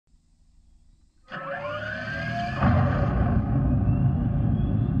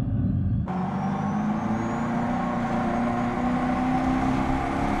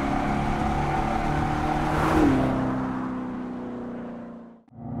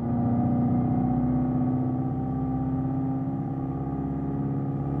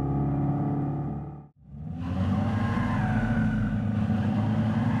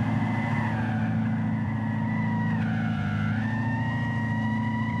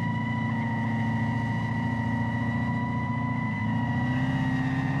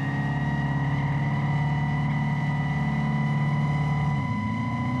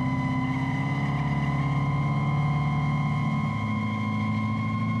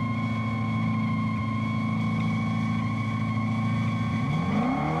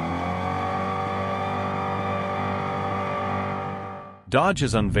Dodge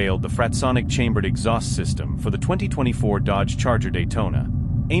has unveiled the Fratzonic Chambered Exhaust system for the 2024 Dodge Charger Daytona,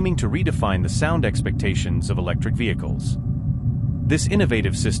 aiming to redefine the sound expectations of electric vehicles. This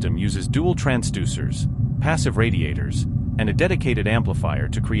innovative system uses dual transducers, passive radiators, and a dedicated amplifier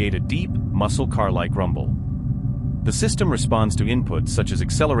to create a deep, muscle car-like rumble. The system responds to inputs such as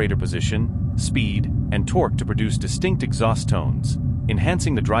accelerator position, speed, and torque to produce distinct exhaust tones,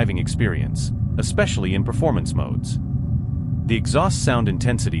 enhancing the driving experience, especially in performance modes. The exhaust sound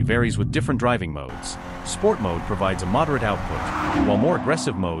intensity varies with different driving modes. Sport mode provides a moderate output, while more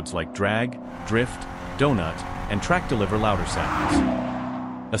aggressive modes like drag, drift, donut, and track deliver louder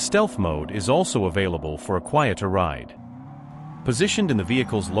sounds. A stealth mode is also available for a quieter ride. Positioned in the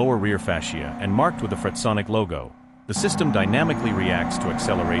vehicle's lower rear fascia and marked with a Fratzonic logo, the system dynamically reacts to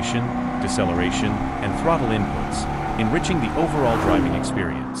acceleration, deceleration, and throttle inputs, enriching the overall driving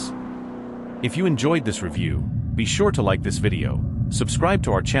experience. If you enjoyed this review, be sure to like this video, subscribe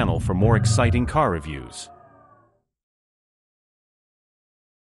to our channel for more exciting car reviews.